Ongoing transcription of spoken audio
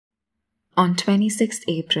On 26th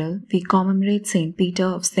April, we commemorate Saint Peter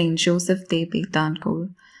of Saint Joseph de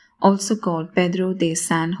Betancur, also called Pedro de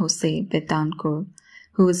San José Betancur,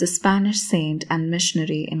 who was a Spanish saint and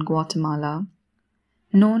missionary in Guatemala.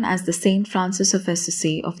 Known as the Saint Francis of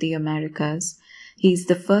Assisi of the Americas, he is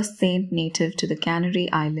the first saint native to the Canary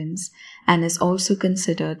Islands and is also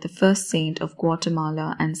considered the first saint of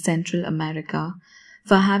Guatemala and Central America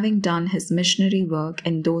for having done his missionary work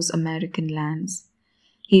in those American lands.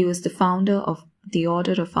 He was the founder of the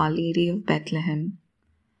Order of Our Lady of Bethlehem.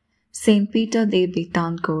 Saint Peter de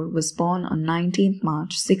Betancur was born on 19th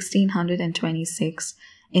March 1626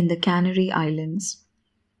 in the Canary Islands.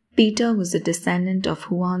 Peter was a descendant of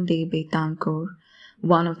Juan de Betancur,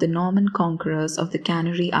 one of the Norman conquerors of the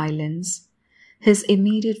Canary Islands. His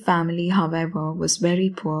immediate family, however, was very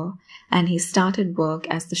poor, and he started work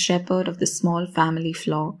as the shepherd of the small family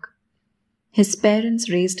flock. His parents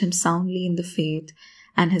raised him soundly in the faith,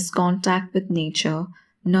 and his contact with nature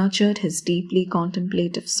nurtured his deeply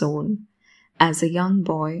contemplative soul. As a young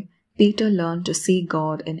boy, Peter learned to see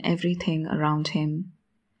God in everything around him.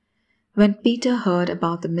 When Peter heard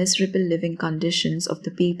about the miserable living conditions of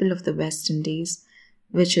the people of the West Indies,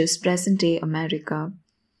 which is present-day America,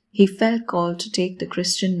 he felt called to take the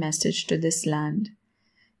Christian message to this land.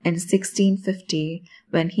 In 1650,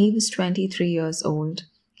 when he was 23 years old,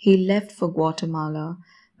 he left for Guatemala,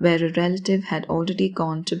 where a relative had already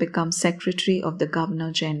gone to become Secretary of the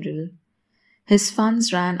Governor-General. His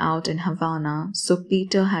funds ran out in Havana, so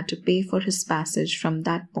Peter had to pay for his passage from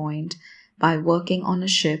that point by working on a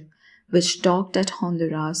ship which docked at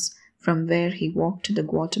Honduras, from where he walked to the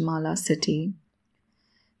Guatemala city.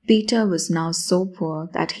 Peter was now so poor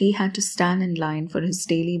that he had to stand in line for his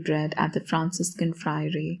daily bread at the Franciscan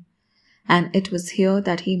friary, and it was here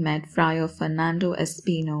that he met Friar Fernando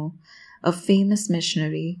Espino, a famous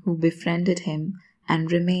missionary who befriended him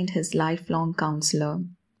and remained his lifelong counselor.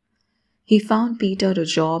 He found Peter a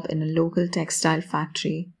job in a local textile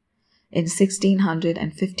factory. In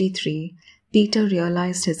 1653, Peter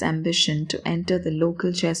realized his ambition to enter the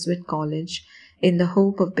local Jesuit college in the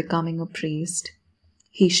hope of becoming a priest.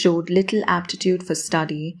 He showed little aptitude for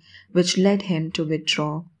study, which led him to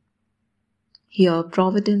withdraw. Here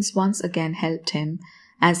Providence once again helped him,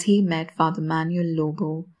 as he met Father Manuel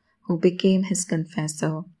Lobo, who became his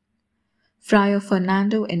confessor. Friar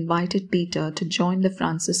Fernando invited Peter to join the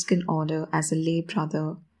Franciscan order as a lay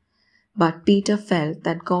brother, but Peter felt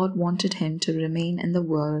that God wanted him to remain in the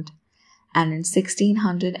world, and in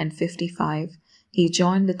 1655 he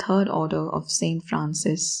joined the Third Order of Saint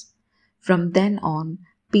Francis. From then on,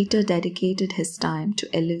 Peter dedicated his time to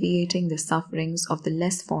alleviating the sufferings of the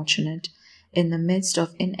less fortunate in the midst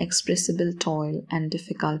of inexpressible toil and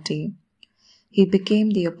difficulty. He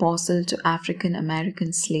became the apostle to African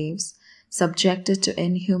American slaves subjected to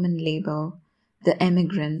inhuman labor, the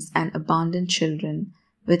emigrants and abandoned children,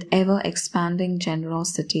 with ever-expanding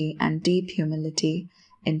generosity and deep humility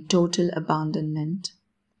in total abandonment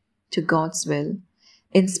to God's will.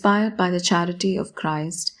 Inspired by the charity of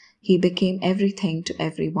Christ, he became everything to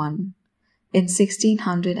everyone. In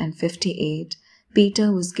 1658,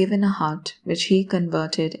 Peter was given a hut which he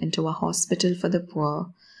converted into a hospital for the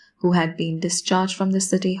poor, who had been discharged from the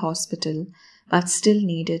city hospital but still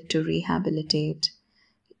needed to rehabilitate.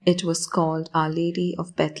 It was called Our Lady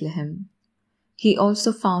of Bethlehem. He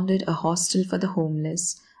also founded a hostel for the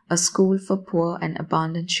homeless, a school for poor and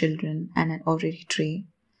abandoned children, and an oratory.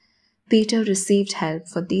 Peter received help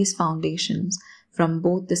for these foundations from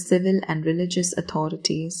both the civil and religious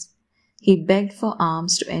authorities. He begged for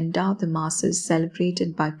alms to endow the masses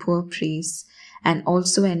celebrated by poor priests, and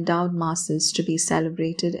also endowed masses to be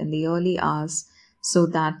celebrated in the early hours so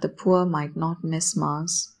that the poor might not miss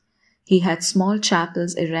mass. He had small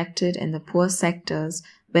chapels erected in the poor sectors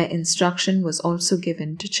where instruction was also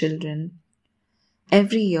given to children.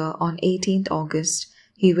 Every year on 18th August,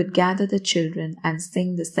 he would gather the children and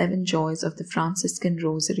sing the 7 joys of the Franciscan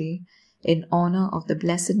Rosary in honor of the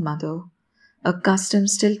Blessed Mother, a custom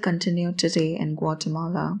still continued today in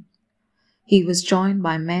Guatemala. He was joined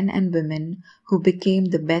by men and women who became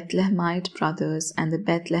the Bethlehemite brothers and the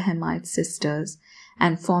Bethlehemite sisters,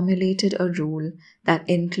 and formulated a rule that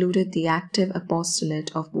included the active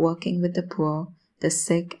apostolate of working with the poor, the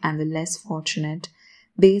sick, and the less fortunate,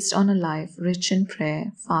 based on a life rich in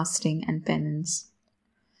prayer, fasting, and penance.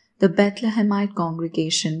 The Bethlehemite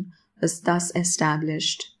congregation was thus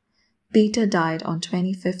established. Peter died on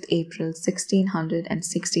 25th April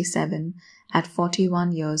 1667 at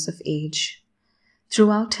 41 years of age.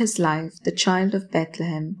 Throughout his life, the child of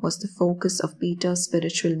Bethlehem was the focus of Peter's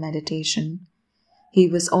spiritual meditation. He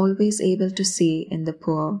was always able to see in the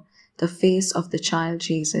poor the face of the child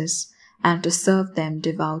Jesus, and to serve them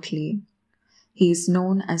devoutly. He is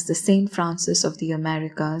known as the Saint Francis of the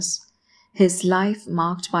Americas. His life,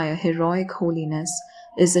 marked by a heroic holiness,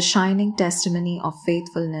 is a shining testimony of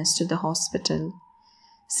faithfulness to the hospital.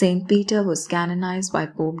 Saint Peter was canonized by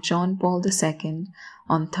Pope John Paul II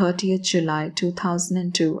on 30th July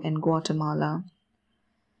 2002 in Guatemala.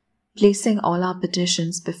 Placing all our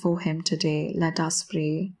petitions before him today, let us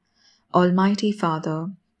pray. Almighty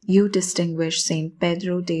Father, you distinguish Saint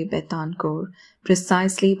Pedro de Betancur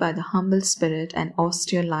precisely by the humble spirit and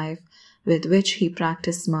austere life with which he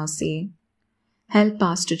practiced mercy. Help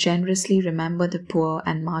us to generously remember the poor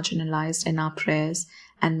and marginalized in our prayers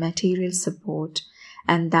and material support,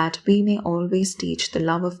 and that we may always teach the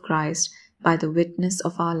love of Christ by the witness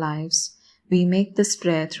of our lives. We make this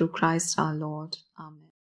prayer through Christ our Lord. Amen.